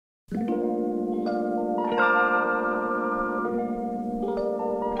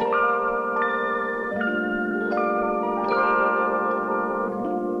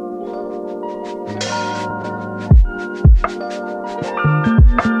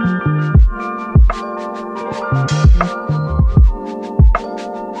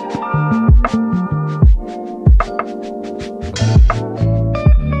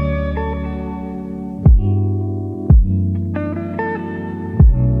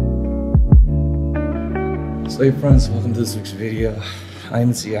So hey friends, welcome to this week's video. I'm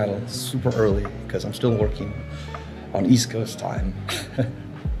in Seattle, super early because I'm still working on East Coast time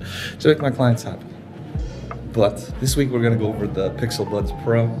to make my clients happy. But this week we're gonna go over the Pixel Buds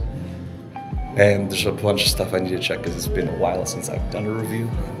Pro, and there's a bunch of stuff I need to check because it's been a while since I've done a review.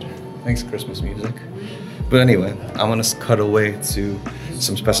 Thanks Christmas music. But anyway, I'm gonna cut away to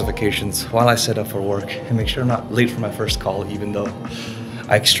some specifications while I set up for work and make sure I'm not late for my first call, even though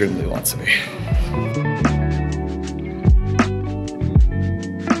I extremely want to be.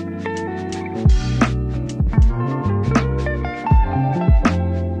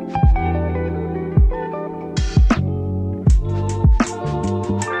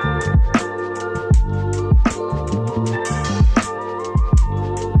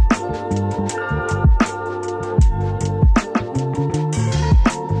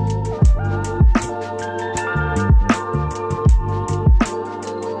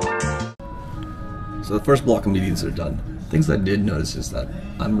 So the first block of meetings are done. Things I did notice is that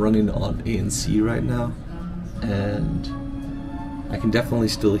I'm running on ANC right now, and I can definitely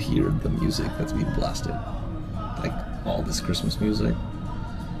still hear the music that's being blasted. Like all this Christmas music.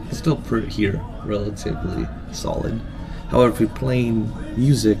 It's still here, relatively solid. However, if you're playing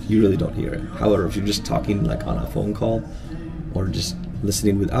music, you really don't hear it. However, if you're just talking like on a phone call or just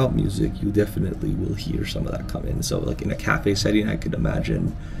listening without music, you definitely will hear some of that come in. So like in a cafe setting, I could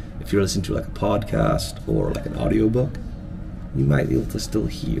imagine if you're listening to like a podcast or like an audiobook, you might be able to still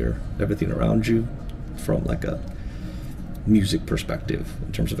hear everything around you from like a music perspective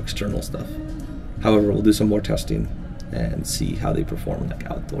in terms of external stuff. However, we'll do some more testing and see how they perform like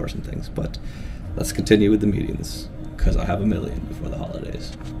outdoors and things. But let's continue with the meetings because I have a million before the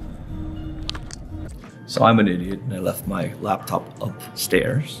holidays. So I'm an idiot and I left my laptop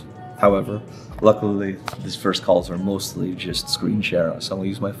upstairs. However, luckily, these first calls are mostly just screen share, so I'm gonna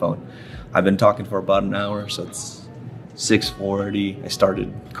use my phone. I've been talking for about an hour, so it's 6:40. I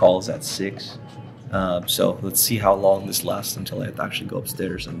started calls at 6. So let's see how long this lasts until I have to actually go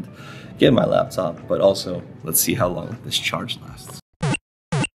upstairs and get my laptop, but also let's see how long this charge lasts.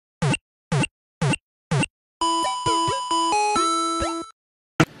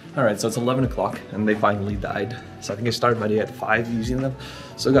 Alright, so it's 11 o'clock and they finally died. So I think I started my day at 5 using them.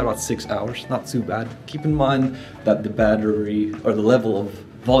 So I got about 6 hours, not too bad. Keep in mind that the battery or the level of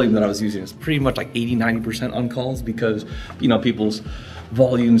volume that I was using is pretty much like 80-90% on calls because, you know, people's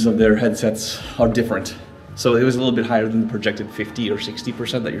volumes of their headsets are different. So it was a little bit higher than the projected 50 or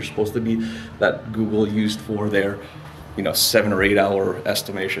 60% that you're supposed to be, that Google used for their, you know, 7 or 8 hour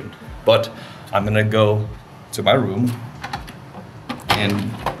estimation. But I'm gonna go to my room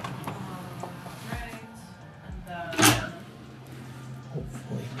and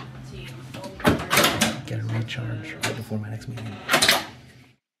get a recharge right before my next meeting.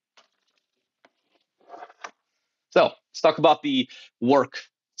 So let's talk about the work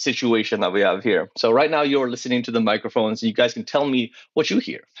situation that we have here. So right now you're listening to the microphones. You guys can tell me what you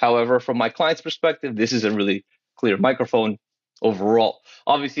hear. However, from my client's perspective, this is a really clear microphone overall.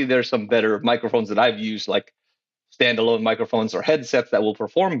 Obviously, there's some better microphones that I've used, like standalone microphones or headsets that will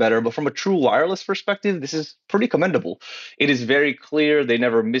perform better, but from a true wireless perspective, this is pretty commendable. It is very clear. They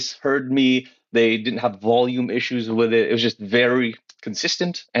never misheard me. They didn't have volume issues with it. It was just very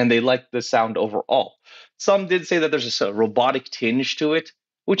consistent, and they liked the sound overall. Some did say that there's a robotic tinge to it,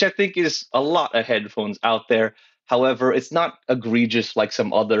 which I think is a lot of headphones out there. However, it's not egregious like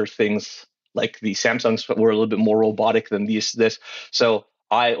some other things, like the Samsungs were a little bit more robotic than this. So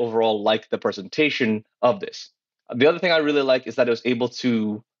I overall like the presentation of this. The other thing I really like is that it was able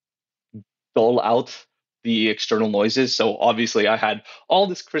to dull out the external noises. So obviously I had all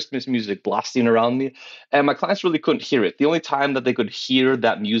this Christmas music blasting around me, and my clients really couldn't hear it. The only time that they could hear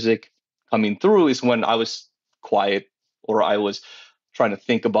that music coming through is when I was quiet or I was trying to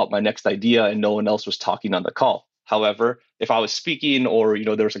think about my next idea and no one else was talking on the call. However, if I was speaking or, you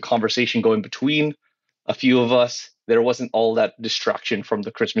know, there was a conversation going between a few of us, there wasn't all that distraction from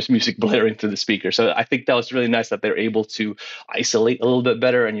the Christmas music blaring through the speaker. So I think that was really nice that they're able to isolate a little bit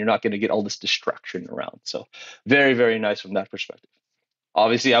better and you're not going to get all this distraction around. So very, very nice from that perspective.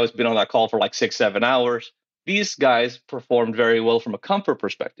 Obviously, I was been on that call for like 6-7 hours. These guys performed very well from a comfort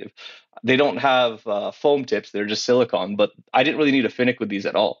perspective. They don't have foam tips, they're just silicone, but I didn't really need a Finnick with these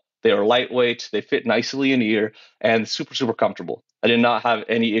at all. They are lightweight, they fit nicely in ear, and super, super comfortable. I did not have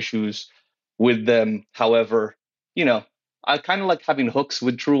any issues with them. However, you know, I kind of like having hooks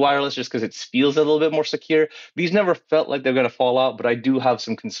with true wireless just because it feels a little bit more secure. These never felt like they're going to fall out, but I do have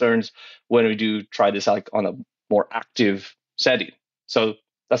some concerns when we do try this like on a more active setting. So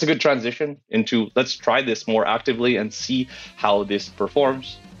that's a good transition into let's try this more actively and see how this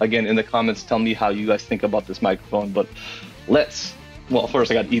performs. Again, in the comments, tell me how you guys think about this microphone. But well, first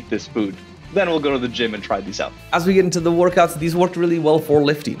I got to eat this food. Then we'll go to the gym and try these out. As we get into the workouts, these worked really well for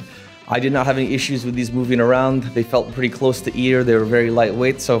lifting. I did not have any issues with these moving around. They felt pretty close to ear. They were very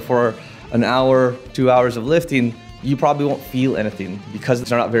lightweight. So for an hour, 2 hours of lifting, you probably won't feel anything because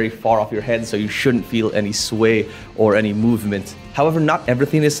they're not very far off your head, so you shouldn't feel any sway or any movement. However, not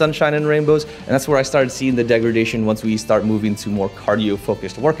everything is sunshine and rainbows, and that's where I started seeing the degradation once we start moving to more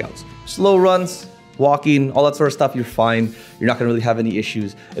cardio-focused workouts. Slow runs, walking, all that sort of stuff, you're fine. You're not gonna really have any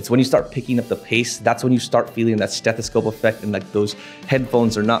issues. It's when you start picking up the pace, that's when you start feeling that stethoscope effect and like those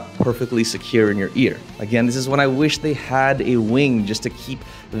headphones are not perfectly secure in your ear. Again, this is when I wish they had a wing just to keep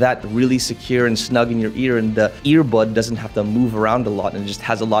that really secure and snug in your ear, and the earbud doesn't have to move around a lot and it just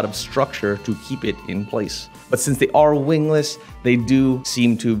has a lot of structure to keep it in place. But since they are wingless, they do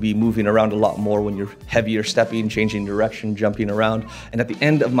seem to be moving around a lot more when you're heavier stepping, changing direction, jumping around. And at the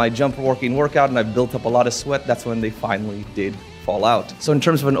end of my jump walking workout and I built up a lot of sweat, that's when they finally did fall out. So in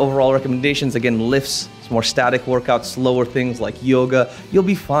terms of an overall recommendations, again, lifts, more static workouts, slower things like yoga, you'll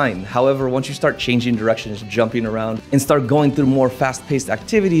be fine. However, once you start changing directions, jumping around, and start going through more fast-paced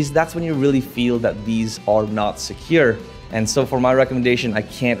activities, that's when you really feel that these are not secure. And so for my recommendation, I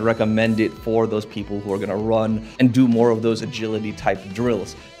can't recommend it for those people who are gonna run and do more of those agility type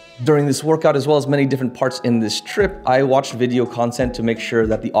drills. During this workout, as well as many different parts in this trip, I watched video content to make sure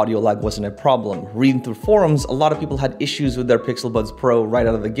that the audio lag wasn't a problem. Reading through forums, a lot of people had issues with their Pixel Buds Pro right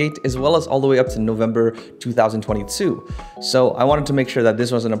out of the gate, as well as all the way up to November 2022. So I wanted to make sure that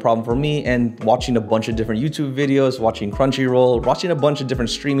this wasn't a problem for me, and watching a bunch of different YouTube videos, watching Crunchyroll, watching a bunch of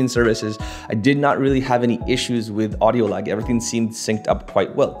different streaming services, I did not really have any issues with audio lag. Everything seemed synced up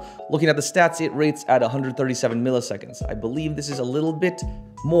quite well. Looking at the stats, it rates at 137 milliseconds. I believe this is a little bit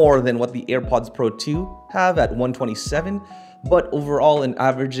more than what the AirPods Pro 2 have at 127, but overall in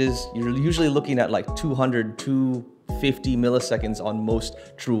averages, you're usually looking at like 200, 250 milliseconds on most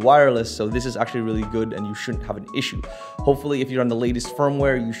true wireless, so this is actually really good and you shouldn't have an issue. Hopefully, if you're on the latest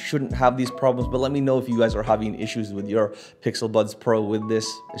firmware, you shouldn't have these problems, but let me know if you guys are having issues with your Pixel Buds Pro with this.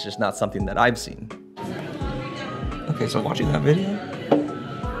 It's just not something that I've seen. Okay, so watching that video,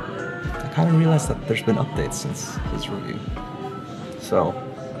 I kind of realized that there's been updates since his review. So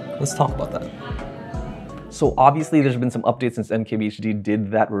let's talk about that. So obviously there's been some updates since MKBHD did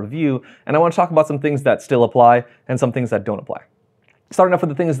that review, and I want to talk about some things that still apply and some things that don't apply. Starting off with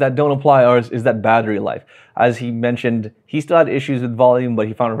the things that don't apply is that battery life. As he mentioned, he still had issues with volume, but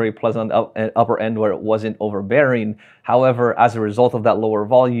he found a very pleasant upper end where it wasn't overbearing. However, as a result of that lower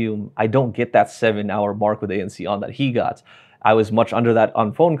volume, I don't get that 7-hour mark with ANC on that he got. I was much under that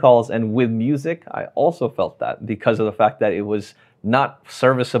on phone calls, and with music, I also felt that because of the fact that it was not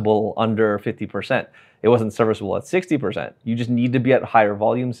serviceable under 50%. It wasn't serviceable at 60%. You just need to be at higher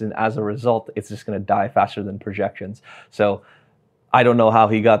volumes, and as a result, it's just gonna die faster than projections. So I don't know how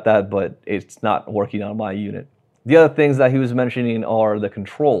he got that, but it's not working on my unit. The other things that he was mentioning are the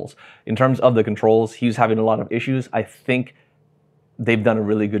controls. In terms of the controls, he was having a lot of issues. I think they've done a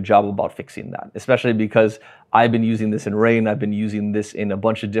really good job about fixing that, especially because I've been using this in rain, I've been using this in a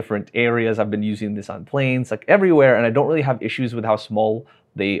bunch of different areas, I've been using this on planes, like everywhere, and I don't really have issues with how small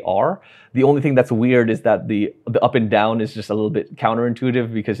they are. The only thing that's weird is that the up and down is just a little bit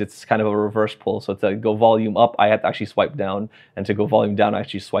counterintuitive because it's kind of a reverse pull. So to go volume up, I have to actually swipe down, and to go volume down, I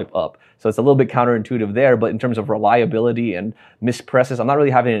actually swipe up. So it's a little bit counterintuitive there, but in terms of reliability and mispresses, I'm not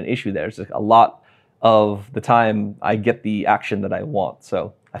really having an issue there. It's like a lot of the time I get the action that I want.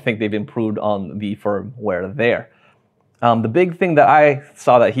 So I think they've improved on the firmware there. The big thing that I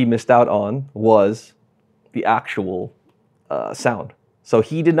saw that he missed out on was the actual sound. So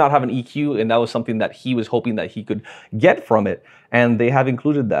he did not have an EQ, and that was something that he was hoping that he could get from it, and they have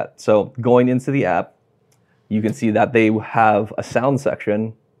included that. So going into the app, you can see that they have a sound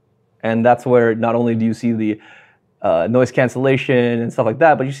section, and that's where not only do you see the noise cancellation and stuff like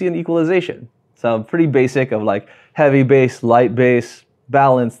that, but you see an equalization. So pretty basic of like heavy bass, light bass,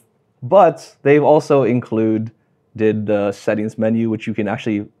 balance, but they've also included the settings menu, which you can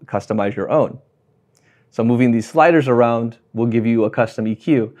actually customize your own. So moving these sliders around will give you a custom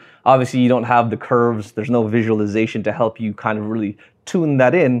EQ. Obviously, you don't have the curves. There's no visualization to help you kind of really tune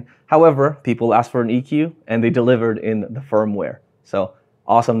that in. However, people asked for an EQ, and they delivered in the firmware. So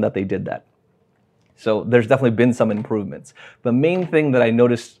awesome that they did that. So there's definitely been some improvements. The main thing that I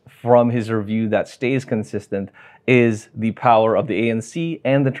noticed from his review that stays consistent is the power of the ANC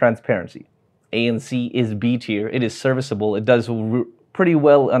and the transparency. ANC is B tier. It is serviceable. It does pretty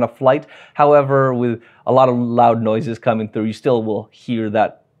well on a flight. However, with a lot of loud noises coming through, you still will hear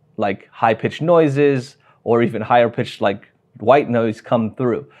that like high-pitched noises or even higher-pitched like white noise come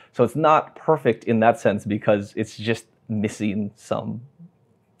through. So it's not perfect in that sense because it's just missing some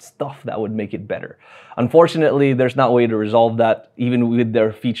stuff that would make it better. Unfortunately, there's not a way to resolve that, even with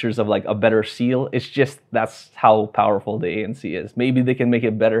their features of like a better seal. It's just that's how powerful the ANC is. Maybe they can make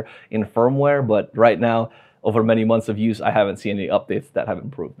it better in firmware, but right now, over many months of use, I haven't seen any updates that have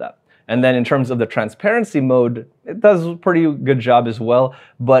improved that. And then in terms of the transparency mode, it does a pretty good job as well,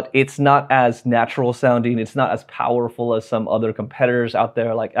 but it's not as natural sounding. It's not as powerful as some other competitors out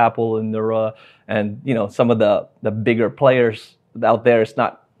there like Apple and Neura and some of the bigger players out there. It's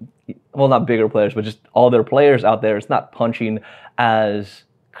not, well, not bigger players, but just all their players out there. It's not punching as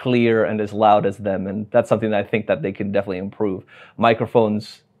clear and as loud as them. And that's something that I think that they can definitely improve.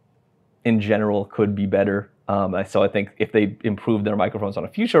 Microphones in general could be better. So I think if they improve their microphones on a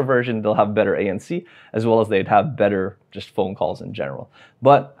future version, they'll have better ANC, as well as they'd have better just phone calls in general.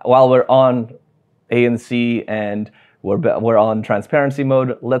 But while we're on ANC and we're on transparency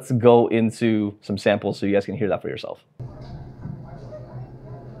mode, let's go into some samples so you guys can hear that for yourself.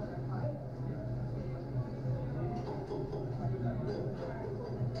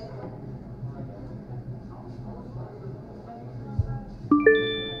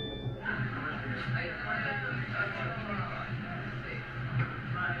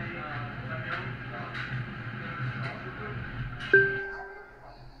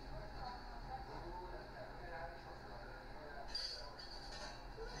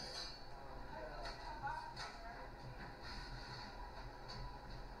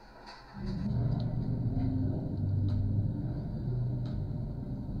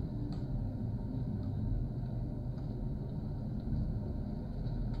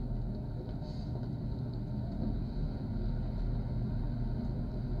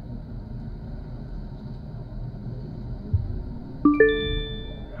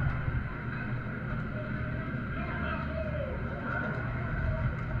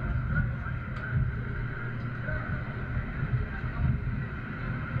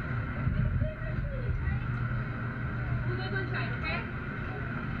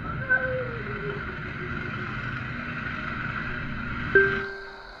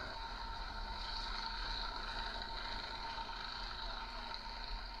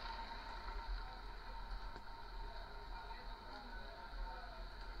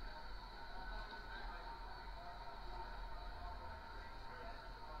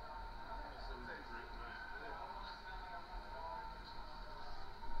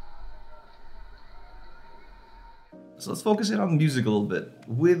 So let's focus in on the music a little bit.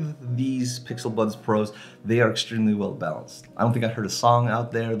 With these Pixel Buds Pros, they are extremely well balanced. I don't think I heard a song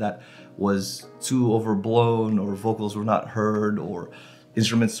out there that was too overblown or vocals were not heard or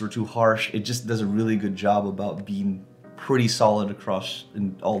instruments were too harsh. It just does a really good job about being pretty solid across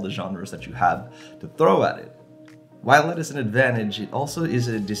in all the genres that you have to throw at it. While that is an advantage, it also is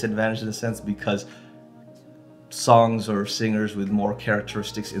a disadvantage in a sense because songs or singers with more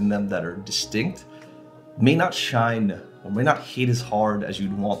characteristics in them that are distinct may not shine or may not hit as hard as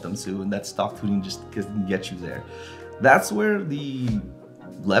you'd want them to, and that stock tuning just doesn't get you there. That's where the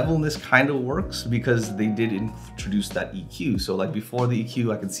levelness kind of works because they did introduce that EQ. So like before the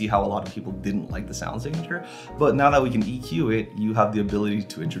EQ, I could see how a lot of people didn't like the sound signature, but now that we can EQ it, you have the ability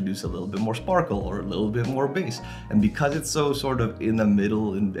to introduce a little bit more sparkle or a little bit more bass. And because it's so sort of in the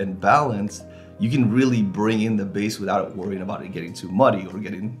middle and balanced, you can really bring in the bass without worrying about it getting too muddy or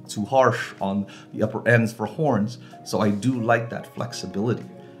getting too harsh on the upper ends for horns. So I do like that flexibility.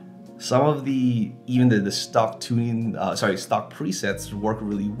 Some of even the stock tuning, stock presets work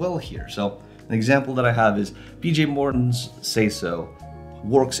really well here. So an example that I have is PJ Morton's Say So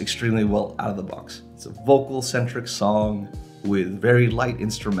works extremely well out of the box. It's a vocal-centric song with very light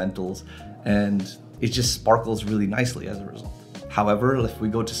instrumentals, and it just sparkles really nicely as a result. However, if we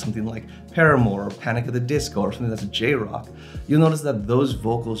go to something like Paramore or Panic at the Disco or something that's J-Rock, you'll notice that those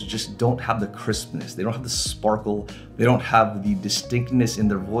vocals just don't have the crispness, they don't have the sparkle, they don't have the distinctness in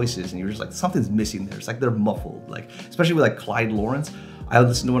their voices, and you're just like, something's missing there. It's like they're muffled, like especially with like Clyde Lawrence. I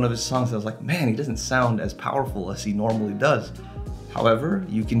listened to one of his songs and I was like, man, he doesn't sound as powerful as he normally does. However,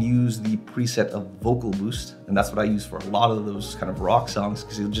 you can use the preset of Vocal Boost, and that's what I use for a lot of those kind of rock songs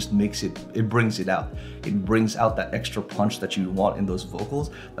because it just makes it brings it out. It brings out that extra punch that you want in those vocals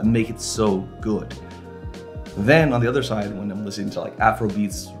that make it so good. Then on the other side, when I'm listening to like Afro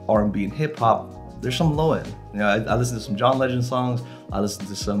beats, R&B, and hip hop, there's some low end. You know, I listen to some John Legend songs, I listen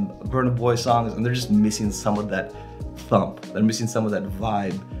to some Burna Boy songs, and they're just missing some of that thump. They're missing some of that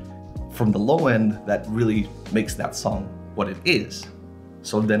vibe from the low end that really makes that song what it is.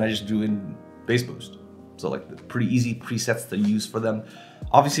 So then I just do in bass boost. So like the pretty easy presets to use for them.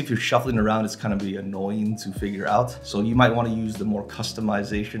 Obviously, if you're shuffling around, it's kind of be annoying to figure out. So you might want to use the more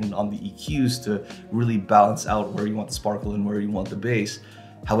customization on the EQs to really balance out where you want the sparkle and where you want the bass.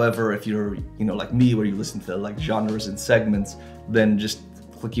 However, if you're, like me, where you listen to like genres and segments, then just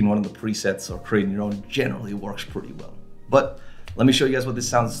clicking one of the presets or creating your own generally works pretty well. But let me show you guys what this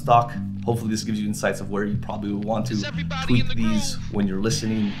sounds stock. Hopefully this gives you insights of where you probably would want to tweak these when you're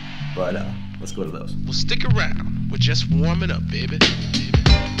listening. But let's go to those. Well, stick around. We're just warming up, baby.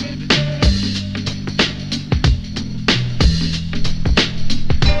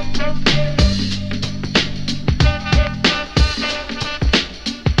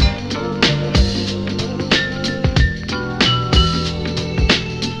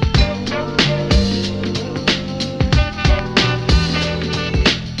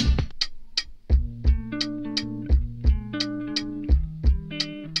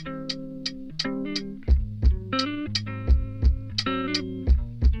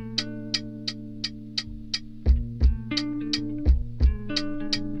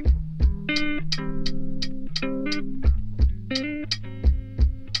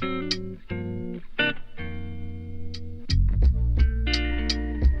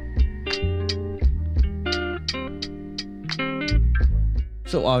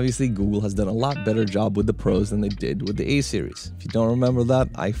 So obviously Google has done a lot better job with the Pros than they did with the A series. If you don't remember that,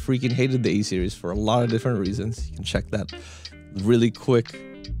 I freaking hated the A series for a lot of different reasons. You can check that really quick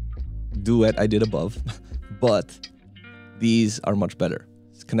duet I did above, but these are much better.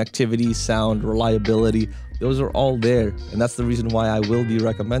 Connectivity, sound, reliability, those are all there. And that's the reason why I will be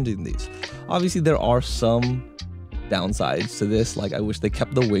recommending these. Obviously there are some downsides to this. Like I wish they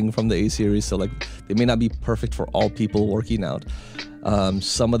kept the wing from the A series. So like they may not be perfect for all people working out.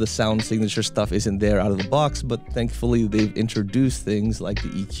 Some of the sound signature stuff isn't there out of the box, but thankfully they've introduced things like the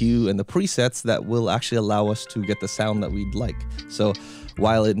EQ and the presets that will actually allow us to get the sound that we'd like. So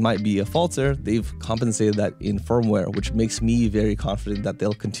while it might be a falter, they've compensated that in firmware, which makes me very confident that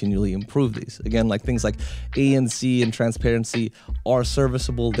they'll continually improve these. Again, like things like ANC and Transparency are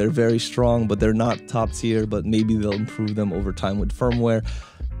serviceable. They're very strong, but they're not top tier, but maybe they'll improve them over time with firmware.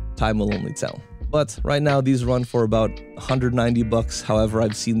 Time will only tell. But right now these run for about 190 bucks. However,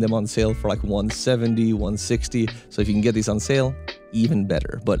 I've seen them on sale for like 170, 160. So if you can get these on sale, even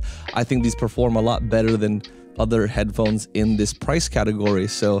better. But I think these perform a lot better than other headphones in this price category.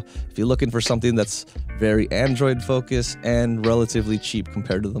 So if you're looking for something that's very Android focused and relatively cheap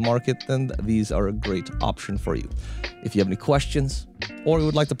compared to the market, then these are a great option for you. If you have any questions or you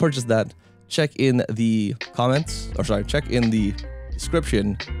would like to purchase that, check in the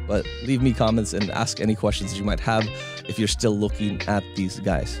description, but leave me comments and ask any questions you might have if you're still looking at these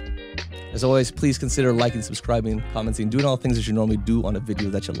guys. As always, please consider liking, subscribing, commenting, doing all the things that you normally do on a video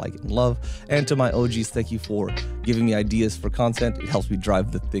that you like and love. And to my OGs, thank you for giving me ideas for content. It helps me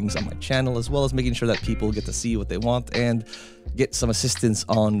drive the things on my channel, as well as making sure that people get to see what they want and get some assistance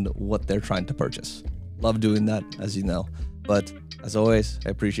on what they're trying to purchase. Love doing that, as you know. But as always, I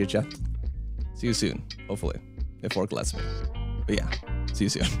appreciate you. See you soon, hopefully, if work lets me. But yeah, see you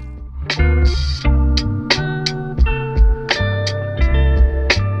soon.